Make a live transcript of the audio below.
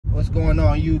What's going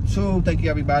on YouTube? Thank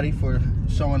you everybody for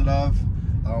showing love.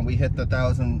 We hit the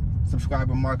 1,000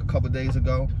 subscriber mark a couple days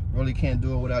ago. Really can't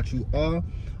do it without you all.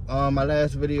 My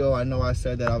last video, I know I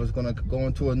said that I was gonna go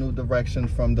into a new direction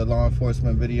from the law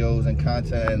enforcement videos and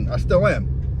content, and I still am.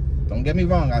 Don't get me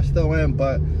wrong, I still am,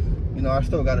 but you know, I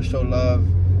still gotta show love.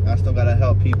 I still gotta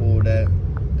help people that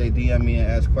they DM me and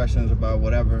ask questions about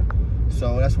whatever.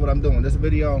 So that's what I'm doing. This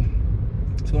video,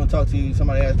 it's gonna talk to you.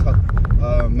 Somebody asked,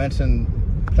 mentioned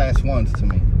class 1s to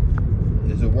me.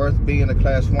 Is it worth being a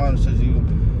class 1? Should you?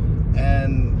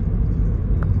 And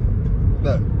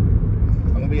look,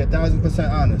 I'm gonna be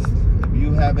 1,000% honest. If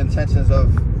you have intentions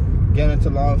of getting into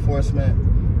law enforcement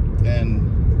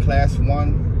and class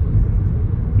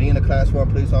 1, being a class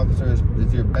 1 police officer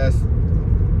is your best,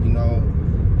 you know,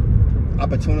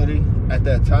 opportunity at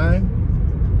that time,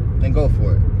 then go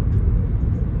for it.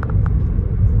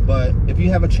 But if you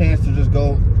have a chance to just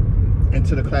go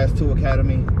into the class 2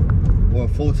 academy or a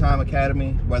full-time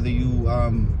academy, whether you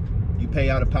you pay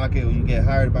out of pocket or you get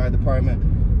hired by a department,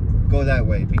 go that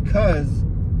way. Because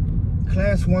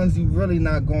class 1s, you really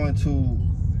not going to,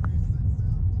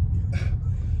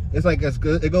 it's like it's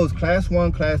good. It goes class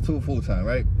 1, class 2, full-time,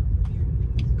 right?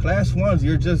 Class 1s,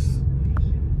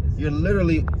 you're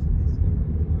literally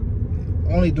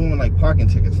only doing like parking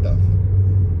ticket stuff.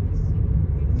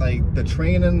 Like the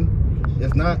training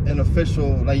is not an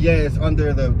official, like, yeah, it's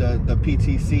under the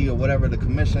PTC or whatever, the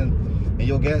commission, and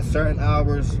you'll get certain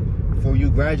hours for you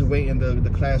graduating the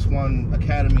class 1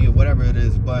 academy or whatever it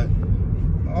is, but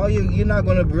all you're not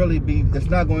going to really be,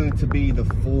 it's not going to be the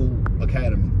full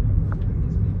academy.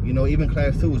 You know, even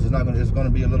class 2s, it's going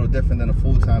to be a little different than a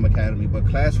full-time academy, but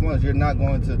class 1s, you're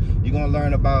going to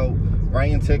learn about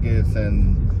writing tickets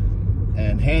and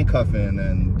handcuffing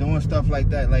and doing stuff like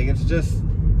that. Like, it's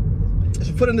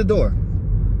a foot in the door.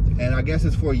 And I guess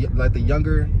it's for like the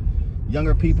younger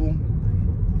people,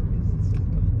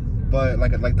 but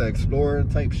like the explorer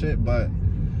type shit. But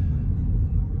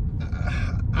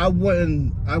I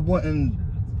wouldn't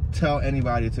tell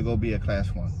anybody to go be a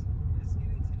class 1.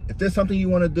 If there's something you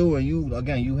want to do and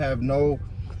you have no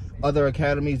other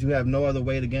academies, you have no other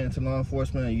way to get into law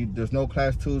enforcement, and there's no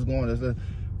class 2s going,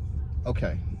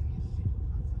 okay,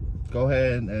 go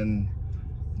ahead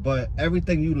but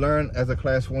everything you learn as a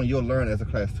class 1, you'll learn as a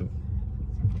class 2.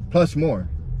 Plus more.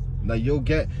 Like you'll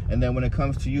get, and then when it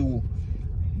comes to you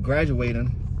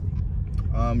graduating,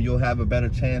 you'll have a better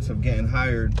chance of getting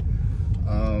hired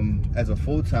as a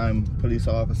full-time police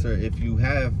officer if you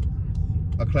have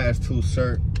a class 2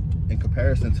 cert in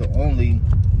comparison to only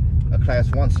a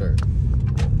class 1 cert.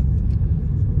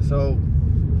 So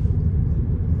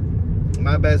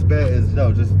my best bet is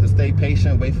just to stay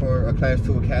patient, wait for a class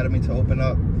 2 academy to open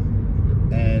up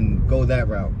and go that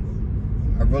route.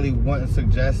 I really wouldn't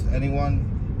suggest anyone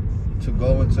to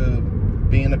go into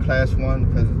being a class 1,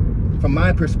 because from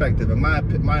my perspective, and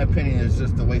my opinion, is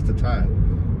just a waste of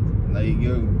time. Like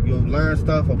you'll learn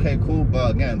stuff, okay, cool,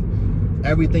 but again,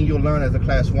 everything you'll learn as a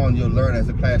class 1, you'll learn as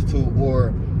a class 2,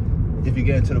 or if you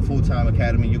get into the full-time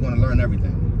academy, you're going to learn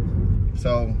everything.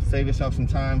 So save yourself some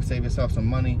time, save yourself some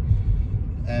money.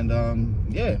 And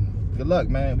yeah, good luck,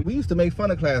 man. We used to make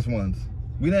fun of class 1s.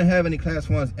 We didn't have any class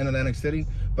 1s in Atlantic City,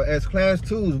 but as class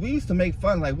 2s, we used to make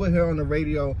fun. Like, we're here on the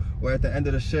radio, or at the end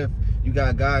of the shift, you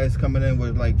got guys coming in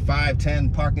with like 5, 10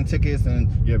 parking tickets,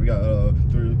 and yeah, we got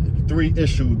three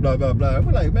issues, blah blah blah.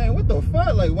 We're like, man, what the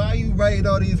fuck? Like, why are you writing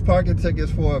all these parking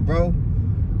tickets for, bro?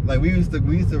 Like, we used to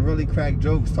really crack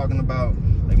jokes talking about,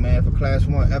 like, man, if a class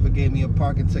 1 ever gave me a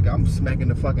parking ticket, I'm smacking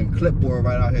the fucking clipboard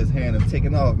right out his hand and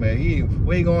taking off, man.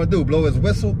 What you gonna do? Blow his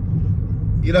whistle?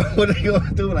 You know what they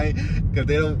gonna do? Like, cause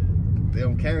they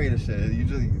don't carry the shit.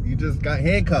 You just got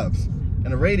handcuffs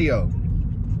and a radio.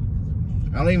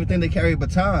 I don't even think they carry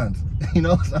batons. You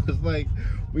know, so it's like,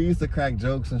 we used to crack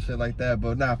jokes and shit like that,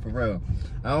 but not for real.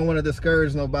 I don't want to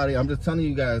discourage nobody. I'm just telling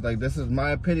you guys, like, this is my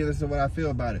opinion. This is what I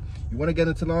feel about it. You want to get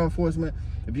into law enforcement?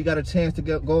 If you got a chance to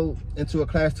go into a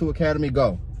class 2 academy,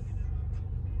 go.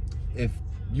 If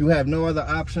you have no other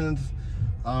options,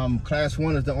 class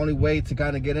 1 is the only way to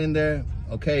kind of get in there.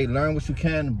 Okay, learn what you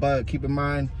can, but keep in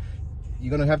mind,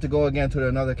 you're gonna have to go again to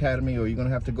another academy, or you're gonna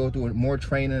have to go through more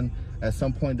training at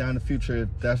some point down the future. If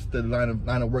that's the line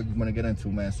of work you want to get into,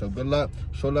 man. So good luck.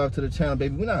 Show love to the channel,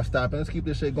 baby. We're not stopping. Let's keep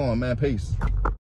this shit going, man. Peace.